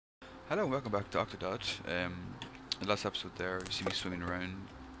Hello and welcome back to Octodad. In the last episode there, you see me swimming around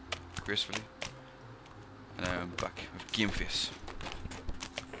gracefully. And now I'm back with Game Face.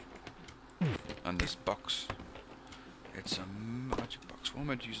 And this box. It's a magic box. What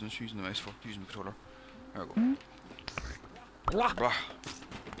am I using? I'm using the mouse for, using the controller. There we go. Blah.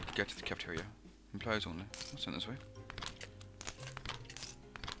 Get to the cafeteria. Implies only. What's in this way?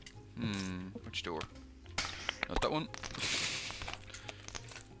 Which door? Not that one.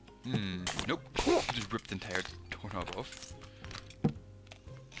 Nope. Just ripped the entire doorknob off.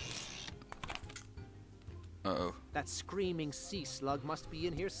 Uh-oh. That screaming sea slug must be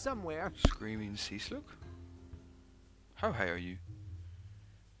in here somewhere. Screaming sea slug? How high are you?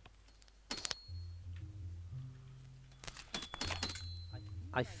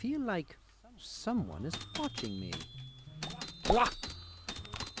 I feel like someone is watching me.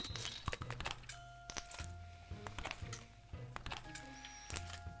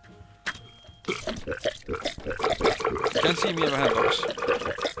 Can't see me behind the box.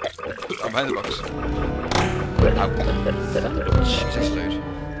 I'm behind the box. Ow. Jesus, loud.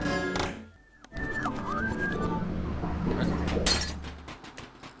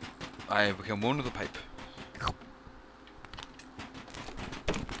 I have become one with the pipe.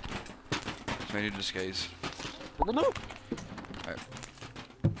 It's my new disguise. Right.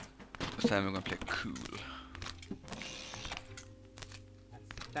 This time I'm gonna play cool.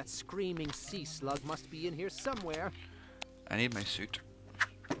 That screaming sea slug must be in here somewhere. I need my suit.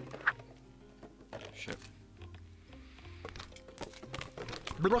 Shit.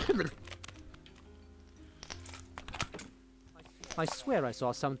 I swear I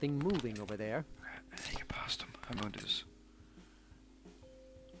saw something moving over there. I think I passed him. How am I going to do this?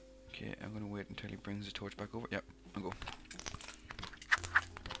 Okay, I'm going to wait until he brings the torch back over. Yep, I'll go.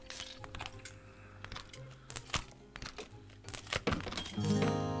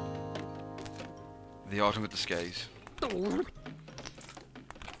 The ultimate disguise.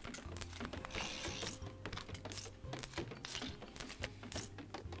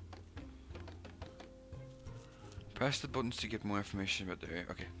 Press the buttons to get more information about the area.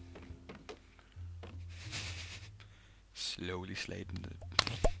 Okay. Slowly sliding the...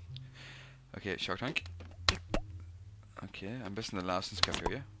 Okay, Shark Tank. Okay, I'm missing the last in this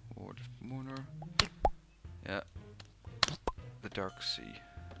cafeteria. Water Moner. Yeah. The Dark Sea.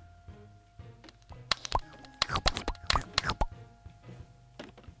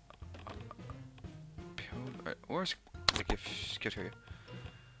 Right, where's the cafeteria?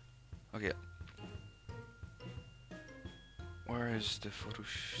 Okay. Where is the photo?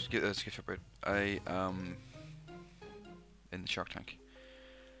 Skip right. I in the Shark Tank,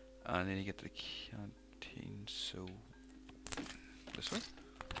 and then you get to the canteen. So this way.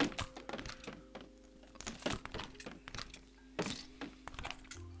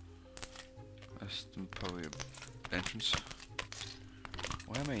 That's probably an entrance.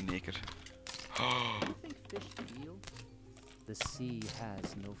 Why am I naked? Do you think fish feel? The sea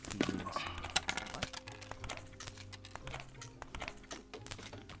has no feelings.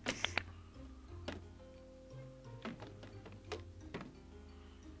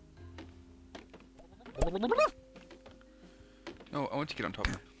 No, I want to get on top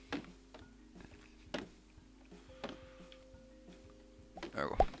of me. There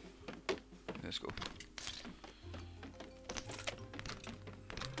we go. Let's go.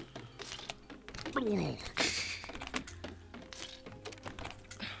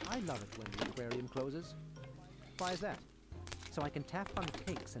 I love it when the aquarium closes. Why is that? So I can tap on the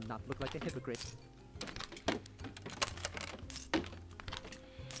cakes and not look like a hypocrite.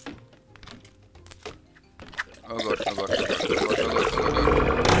 Oh god, oh god, oh god, oh god, oh god, oh god.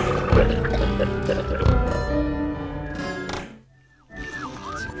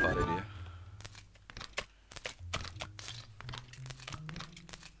 That's a bad idea.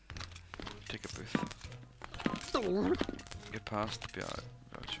 Take a booth. Get past the yard.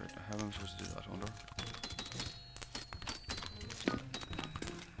 That's right. How am I supposed to do that, I wonder?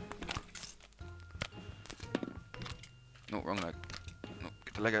 No, wrong leg. No,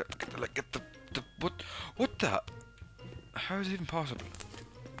 get the leg out. Get the leg. Get the what the? How is it even possible?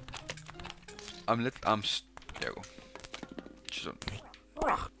 There we go. She's on.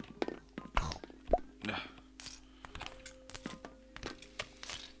 Yeah.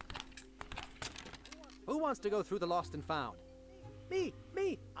 Who wants to go through the lost and found? Me,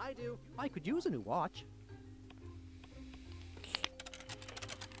 I do. I could use a new watch.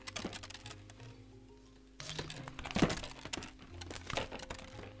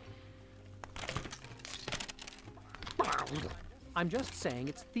 I'm just saying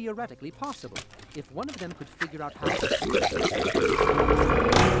it's theoretically possible. If one of them could figure out how to...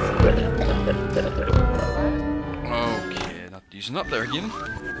 Okay, not using up there again.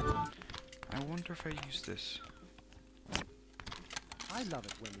 I wonder if I use this. I love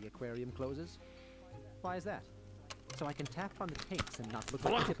it when the aquarium closes. Why is that? So I can tap on the tanks and not look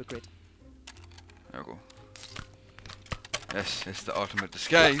like a hypocrite. There we go. Yes, it's the ultimate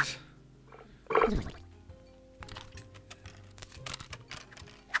disguise.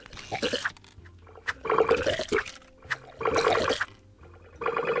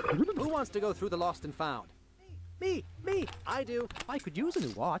 Who wants to go through the lost and found? Me! Me! I do! I could use a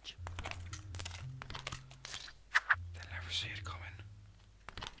new watch. They'll never see it coming.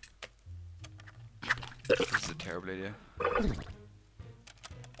 This is a terrible idea.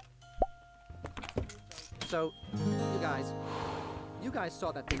 So, you guys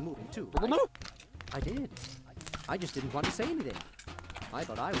saw that thing moving too, right? I did. I just didn't want to say anything. I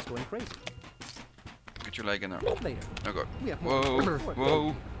thought I was going crazy. Get your leg in there. Later. Oh god. We have Whoa, more.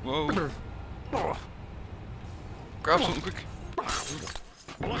 whoa, whoa. Grab something quick.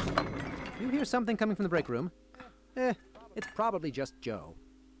 You hear something coming from the break room? It's probably just Joe.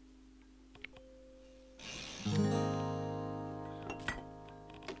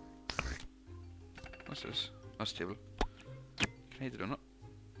 What's this? That's table. Can I eat the donut?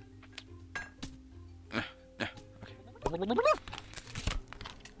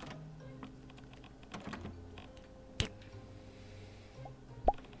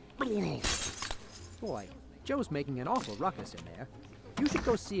 Okay. Boy, Joe's making an awful ruckus in there. You should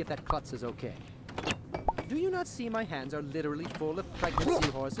go see if that klutz is okay. Do you not see my hands are literally full of pregnant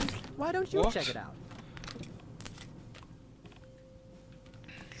seahorses? Why don't you check it out?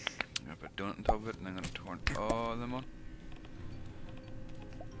 I'm gonna put a donut on top of it and I'm gonna turn all of them on.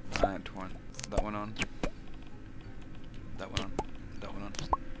 And turn that one on. That one on. That one on.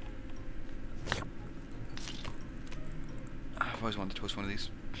 I've always wanted to toast one of these.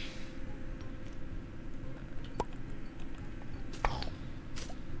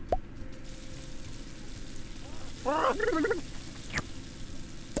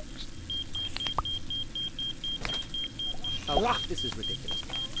 Oh, this is ridiculous.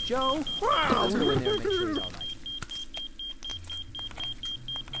 Joe, let's go in there and make sure he's all right.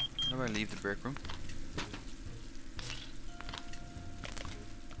 How do I leave the break room?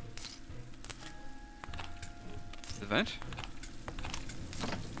 The vent?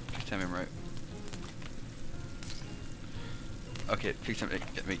 Please tell me I'm right. Okay, please tell me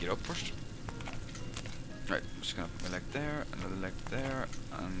get me get up first. Right, I'm just gonna put my leg there, another leg there,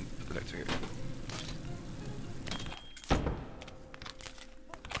 and put the leg through here.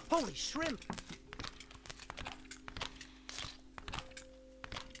 Holy shrimp!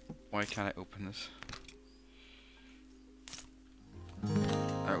 Why can't I open this?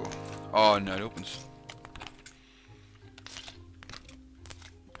 There we go. Oh no, it opens.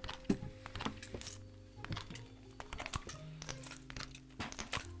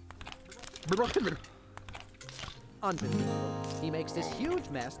 Unbelievable. He makes this huge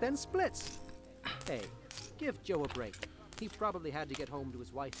mess, then splits. Hey, give Joe a break. He probably had to get home to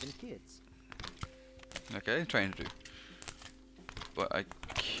his wife and kids. Okay, I'm trying to do. But I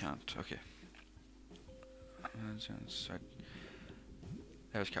can't. Okay.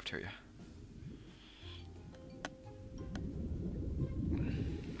 There's cafeteria.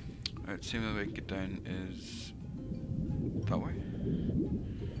 Alright, see the way to get down is that way.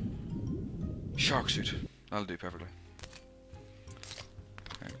 Shark suit. That'll do perfectly.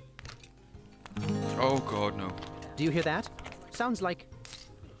 Okay. Oh god, no. Do you hear that? Sounds like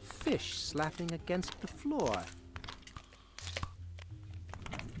fish slapping against the floor.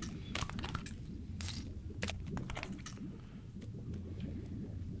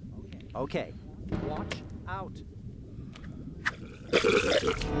 Okay, watch out. I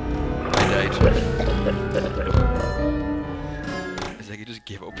died. It's like he just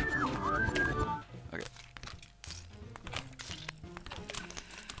gave up. Okay.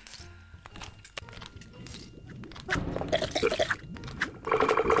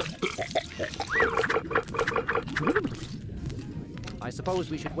 I suppose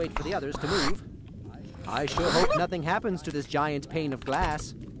we should wait for the others to move. I sure hope nothing happens to this giant pane of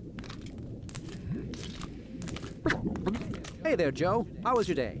glass. Hey there, Joe. How was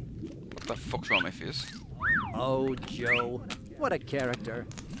your day? What the fuck's wrong with my face? Oh, Joe. What a character.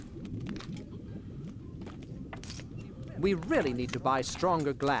 We really need to buy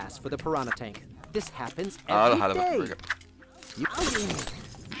stronger glass for the piranha tank. This happens every day.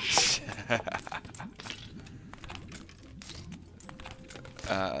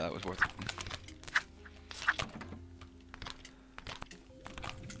 That was worth it.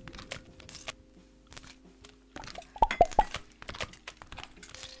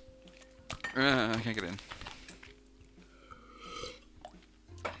 I can't get in.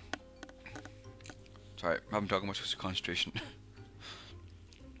 Sorry, I haven't talking much because of concentration.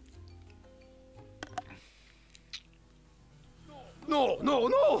 No, no,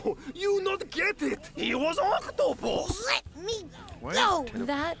 no! You not get it! He was octopus! Let me What? go!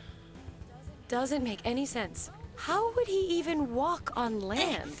 That doesn't make any sense. How would he even walk on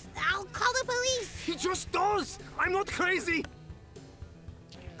land? I'll call the police! He just does! I'm not crazy!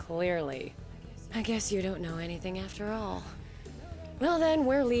 Clearly. I guess you don't know anything after all. Well then,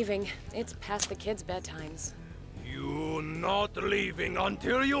 we're leaving. It's past the kids' bedtimes. You not leaving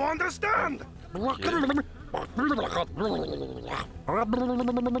until you understand! It's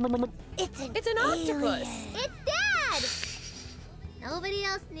an octopus! It's Dad! Nobody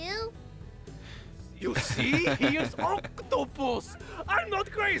else knew? You see? He is octopus! I'm not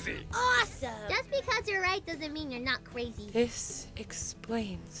crazy! Awesome! Just because you're right doesn't mean you're not crazy. This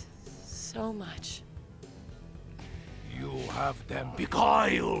explains so much. You have them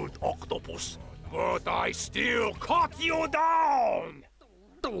beguiled, octopus. But I still cut you down!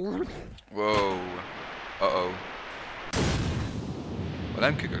 Whoa. Uh-oh. Well,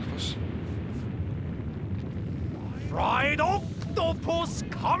 I'm kick octopus. Fried octopus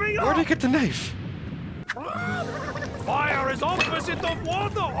coming Where'd up! I get the knife? Fire is opposite of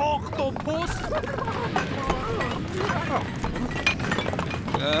water, octopus!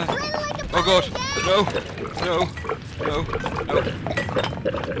 Oh god! No! No! No! No!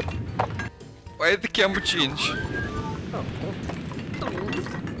 Why did the camera change? Oh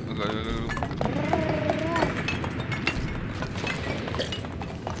god, no.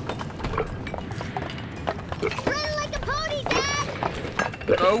 Run like a pony, Dad!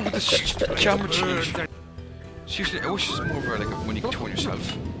 Oh, the camera change. Seriously, I wish it was more of like when you can turn yourself.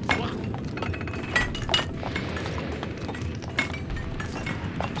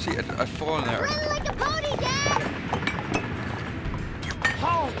 See, I'd fallen there. Run like a pony, Dad!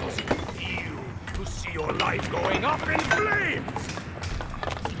 How does it feel to see your life going up in flames?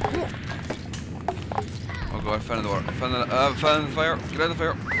 Oh god, I fell in the water. Fell in the fire. Get out of the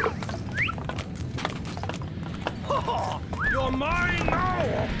fire. You're mine now,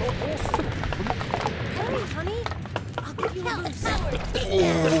 octopus! Hurry, honey! I'll give you a boost.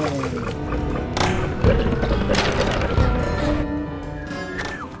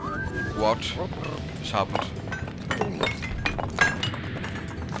 What just happened?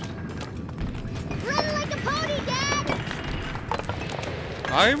 Run like a pony, Dad!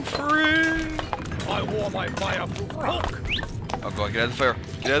 I'm free! I wore my fireproof cloak! Oh god, get out of the fire.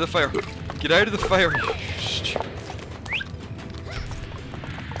 Get out of the fire. Get out of the fire, you stupid.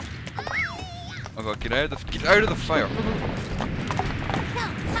 Oh god, get out of the fire.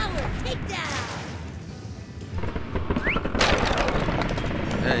 Power, take down!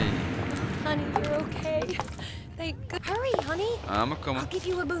 Hey, Honey, you're okay. Thank God. Hurry, honey! I'm a I'll coming. give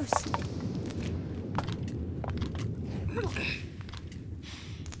you a boost.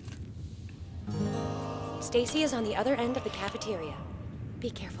 Stacy is on the other end of the cafeteria. Be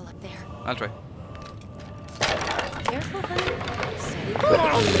careful up there. I'll try. Careful, honey. Steady.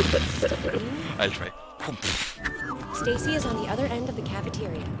 Steady. I'll try. Stacy is on the other end of the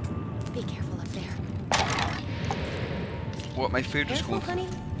cafeteria. Be careful up there. What, my food is Careful, going? honey.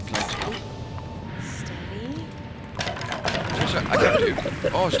 Like, Steady. I can't do.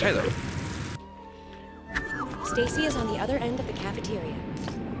 Oh, it's Taylor. Stacy is on the other end of the cafeteria.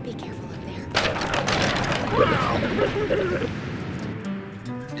 Be careful up there.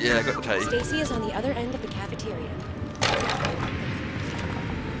 Yeah, I got the tie. Stacy is on the other end of the cafeteria.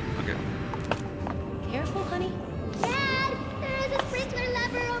 Okay. Careful, honey. Dad! There is a sprinkler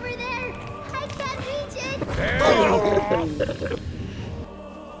lever over there! I can't reach it!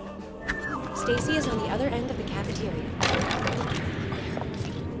 Stacy is on the other end of the cafeteria. Be careful up there.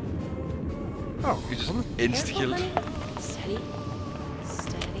 Oh, you just insta-killed. Careful, honey. Steady.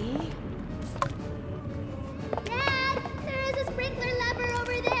 Steady. Dad! There is a sprinkler lever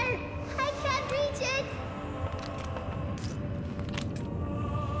over there! I can't reach it!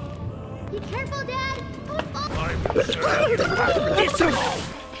 Be careful, Dad! Don't fall!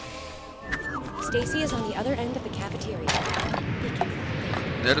 Stacy is on the other end of the cafeteria. Be careful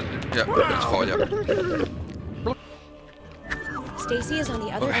up there. Yeah, it's fall, yeah. Stacy is on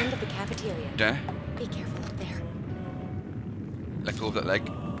the other end of the cafeteria. Yeah. Be careful up there. Let go of that leg.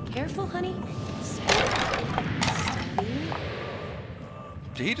 Careful, honey. Steady. Steady.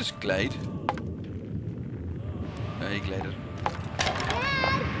 Did he just glide? Yeah, he glided.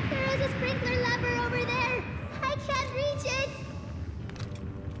 Dad! There is a sprinkler lever over there! I can't reach it!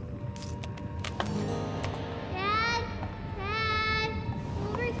 Dad! Dad!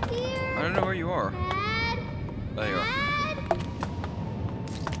 Over here! I don't know where you are. Dad? There you are.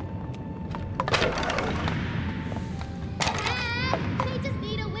 Dad? They just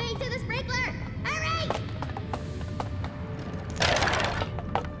need a way to the sprinkler. Hurry!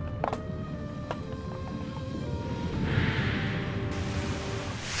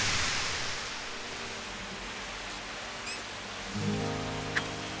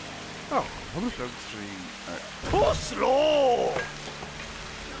 Oh, Plug 3. Alright. Too slow!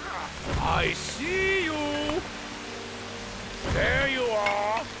 I see you! There you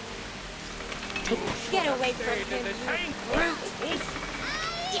are! Get away from Stay in him, the tank, brute. Octopus.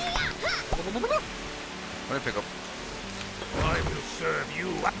 What did I pick up? I will serve you.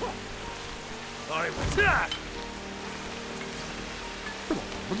 I will...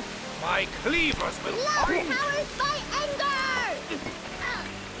 My cleavers will Love find you. powers by anger!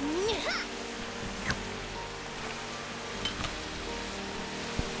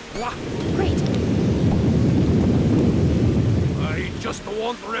 Great. I just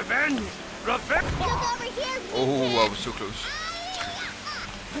want revenge. Revenge. Look over here, Oh, I was so close.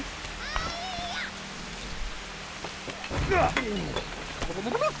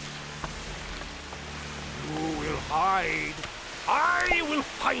 You will hide. I will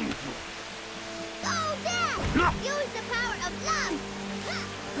find you. Go, Dad! Use the power of love!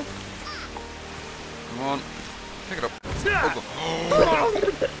 Come on. Pick it up.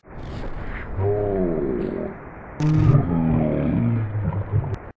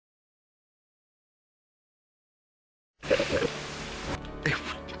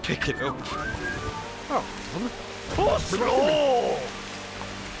 Pick it up. oh, Too slow.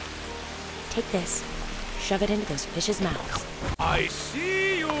 Take this. Shove it into those fishes' mouths. I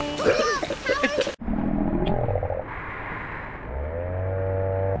see you.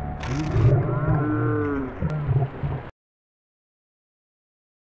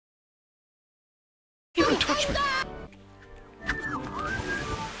 Even touch me.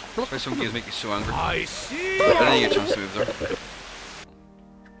 That's why some games make you so angry. I see I didn't you. get a chance to move there.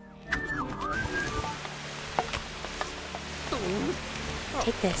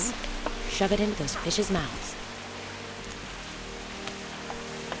 Take this. Shove it into those fishes' mouths.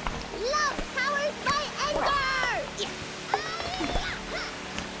 Love powers by anger!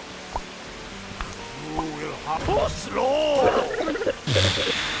 You will have too slow.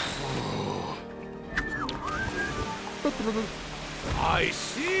 I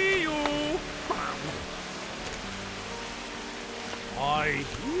see you. I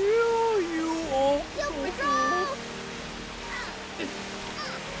hear you. Super Patrol!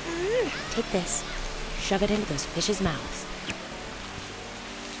 Take this. Shove it into those fishes' mouths.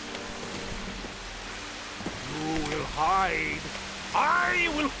 You will hide. I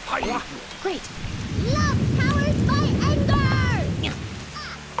will find you. Great. Love powers by anger!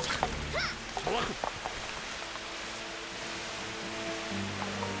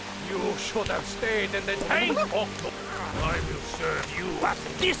 You should have stayed in the tank, Octopus. I will serve you at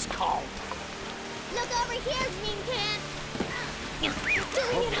discount. Look over here, Mean Can! You're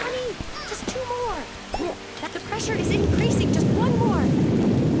doing it, honey. Just 2 more. The pressure is increasing. Just 1 more.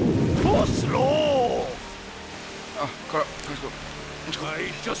 Too slow. Oh, got it. Let's go. Let's go.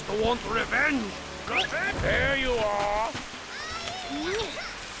 I just want revenge. Revenge. There you are.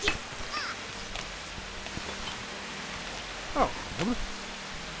 oh,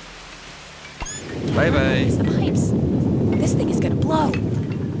 Bye bye. It's the pipes. This thing is gonna blow.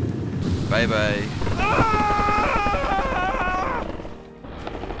 Bye bye. Ah!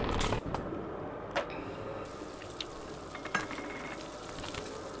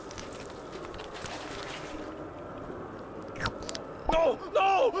 No!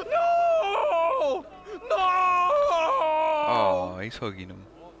 No! No! No! Oh, he's hugging him.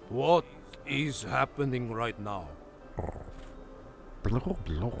 What is happening right now?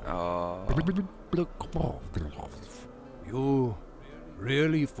 Oh. You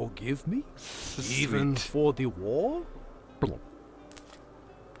really forgive me? Even Sweet. for the war?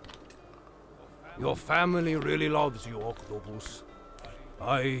 Your family really loves you, Octopus.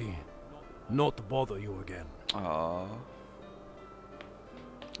 I not bother you again. Aw.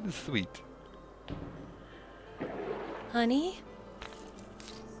 Sweet. Honey?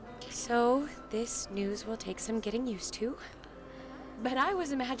 So, this news will take some getting used to. But I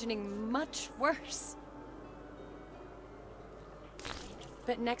was imagining much worse.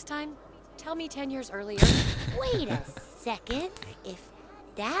 But next time, tell me 10 years earlier. Wait a second. If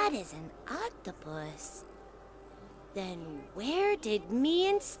that is an octopus, then where did me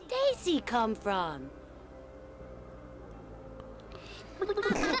and Stacy come from?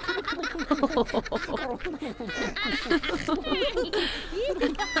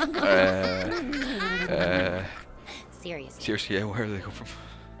 Seriously. Seriously, yeah, where do they come from?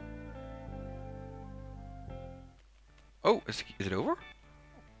 Oh, is it over?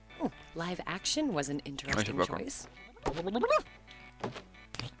 Live action was an interesting back on. choice.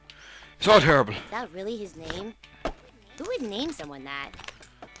 It's all terrible. Is that really his name? Who would name someone that?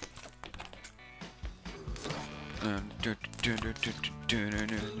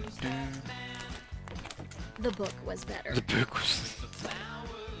 The book was better. The book was...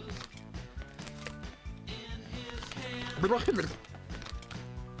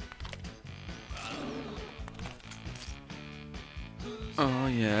 Oh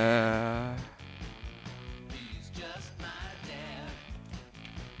yeah.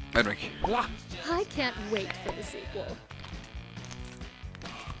 I drink. I can't wait for the sequel.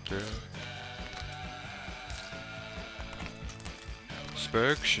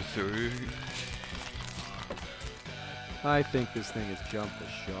 Sparks you through. I think this thing has jumped the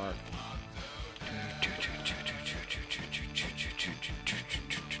shark.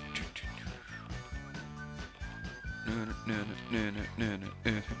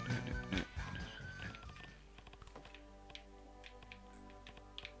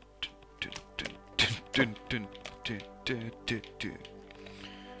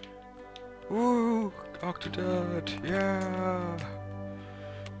 Woo! Octodad, yeah!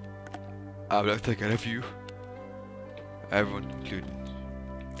 I would like to thank all of you. Everyone, including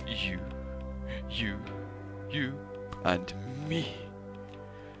you, and me.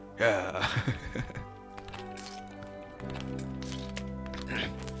 Yeah.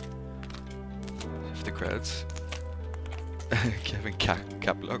 The credits. Kevin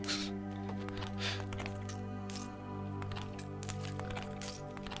cap locks.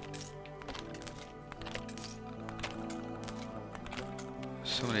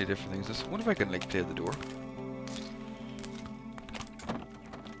 So many different things. I wonder if I can like play the door.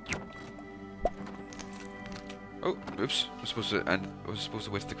 Oh, oops! I was supposed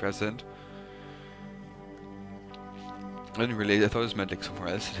to wait the credits end. I didn't realize. I thought it was meant like somewhere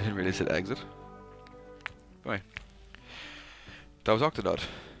else. I didn't realize it exit. Anyway, that was Octodad.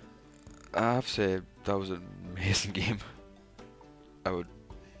 I have to say that was an amazing game. I would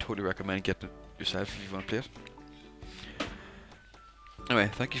totally recommend getting it yourself if you want to play it. Anyway,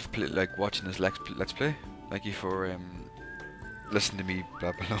 thank you for watching this let's play. Thank you for listening to me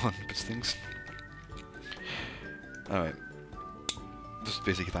babble on about things. Alright, just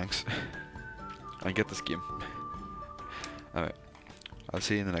basic thanks. I get this game. Alright, I'll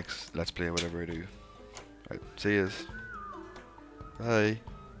see you in the next let's play, whatever I do. Alright, see yous. Bye.